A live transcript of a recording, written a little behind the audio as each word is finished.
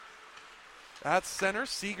At center,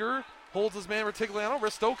 Seeger holds his man Retigliano.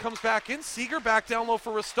 Risto comes back in. Seeger back down low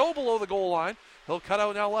for Risto below the goal line. He'll cut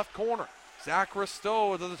out now left corner. Zach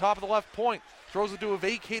Risto to the top of the left point. Throws it to a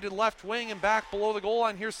vacated left wing and back below the goal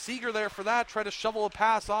line. Here's Seeger there for that. Try to shovel a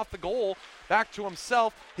pass off the goal back to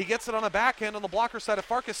himself. He gets it on a backhand on the blocker side of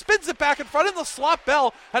Farkas. Spins it back in front in the slot.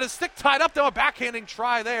 Bell had his stick tied up. Now a backhanding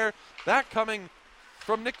try there. That coming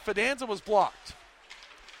from Nick Fidanza was blocked.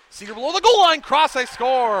 Seeger below the goal line. Cross-ice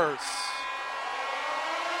scores.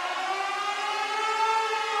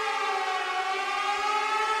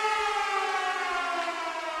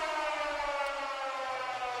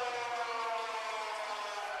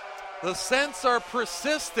 The Sens are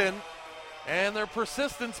persistent, and their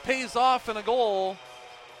persistence pays off in a goal.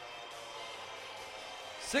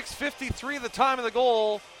 6:53 the time of the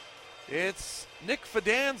goal. It's Nick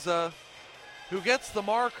Fidanza who gets the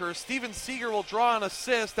marker. Steven Seeger will draw an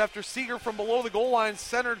assist after Seeger from below the goal line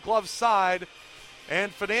centered glove side.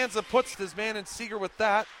 And Fidanza puts his man in Seeger with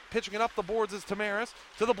that. Pitching it up the boards is Tamaris.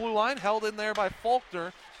 To the blue line, held in there by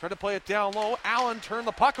Faulkner. Trying to play it down low. Allen turned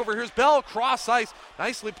the puck over. Here's Bell, cross ice.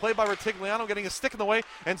 Nicely played by Retigliano, getting a stick in the way.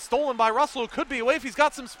 And stolen by Russell, who could be away if he's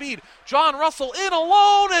got some speed. John Russell in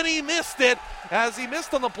alone, and he missed it. As he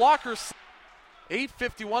missed on the blockers.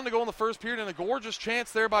 8:51 to go in the first period, and a gorgeous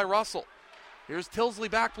chance there by Russell. Here's Tilsley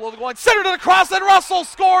back below the goal line. Centered to the cross, and Russell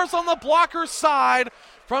scores on the blocker side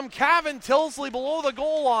from Kevin Tilsley below the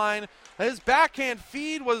goal line. His backhand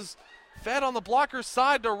feed was fed on the blocker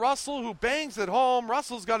side to Russell, who bangs it home.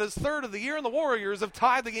 Russell's got his third of the year, and the Warriors have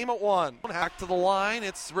tied the game at 1. Back to the line,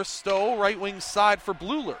 it's Risto, right wing side for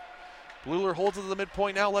Bluler. Bluler holds it to the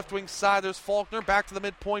midpoint now, left wing side, there's Faulkner, back to the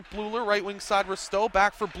midpoint, Bluler, right wing side, Risto,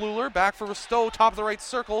 back for Bluler, back for Risto, top of the right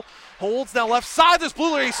circle, holds now left side, there's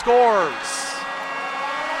Bluler, he scores!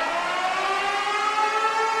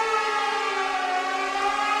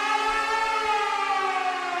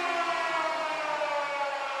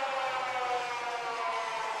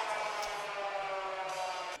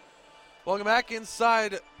 Welcome back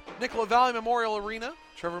inside Nicola Valley Memorial Arena.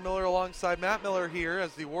 Trevor Miller alongside Matt Miller here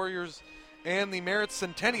as the Warriors and the Merritt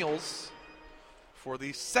Centennials for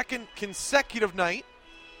the second consecutive night.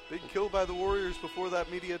 Big kill by the Warriors before that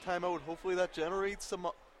media timeout. Hopefully that generates some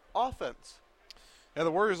offense. Yeah,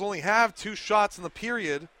 the Warriors only have 2 shots in the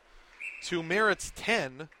period to Merritt's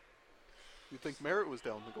 10. You'd think Merritt was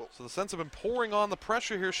down the goal. So the Sens have been pouring on the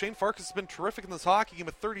pressure here. Shane Farkas has been terrific in this hockey game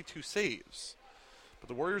with 32 saves. But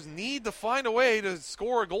the Warriors need to find a way to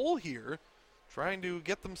score a goal here, trying to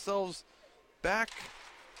get themselves back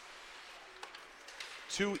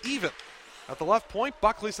to even. At the left point,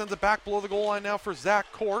 Buckley sends it back below the goal line now for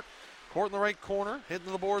Zach Court. Court in the right corner,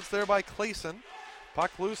 hitting the boards there by Clayson.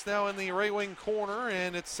 Puck loose now in the right wing corner,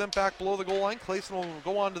 and it's sent back below the goal line. Clayson will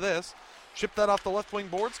go on to this. Chip that off the left wing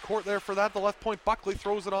boards. Court there for that. The left point, Buckley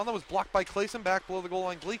throws it on. That was blocked by Clayson. Back below the goal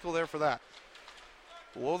line, Glico there for that.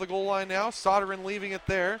 Below the goal line now, Sodergren leaving it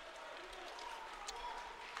there.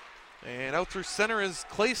 And out through center is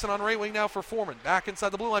Clayson on right wing now for Foreman. Back inside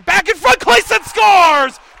the blue line, back in front, Clayson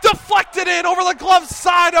scores! Deflected in over the glove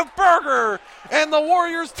side of Berger. And the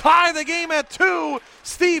Warriors tie the game at 2.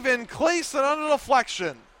 Steven Clayson on a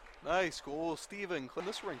deflection. Nice goal, Steven. Clean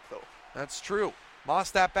this rink though. That's true.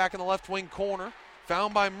 Mostat back in the left wing corner.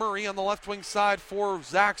 Found by Murray on the left wing side for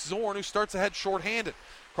Zach Zorn, who starts ahead shorthanded.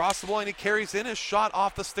 Cross the line, he carries in his shot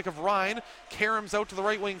off the stick of Ryan. Karam's out to the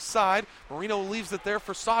right wing side. Marino leaves it there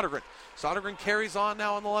for Sodergren. Sodergren carries on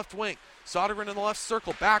now on the left wing. Sodergren in the left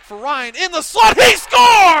circle, back for Ryan. In the slot, he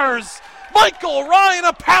scores! Michael Ryan,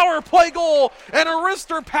 a power play goal. And a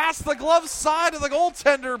wrister past the glove side of the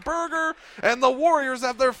goaltender, Berger. And the Warriors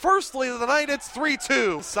have their first lead of the night. It's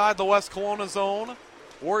 3-2. Inside the West Kelowna zone.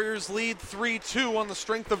 Warriors lead 3-2 on the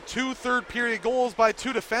strength of 2 third-period goals by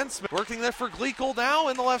 2 defensemen. Working there for Glico now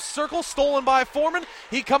in the left circle, stolen by Foreman.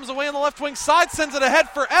 He comes away on the left wing side, sends it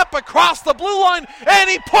ahead for Epp across the blue line, and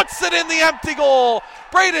he puts it in the empty goal.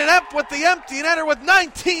 Braden Epp with the empty netter with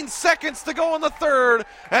 19 seconds to go in the third,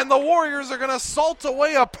 and the Warriors are going to salt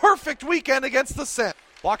away a perfect weekend against the Sens.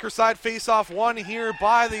 Blocker side face-off one here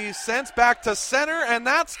by the Sens, back to center, and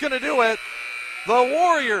that's going to do it. The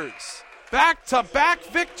Warriors back-to-back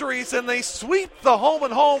victories, and they sweep the home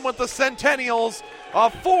and home with the Centennials. A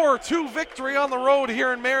 4-2 victory on the road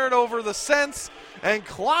here in Merritt over the Sens, and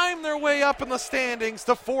climb their way up in the standings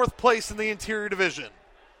to 4th place in the Interior Division.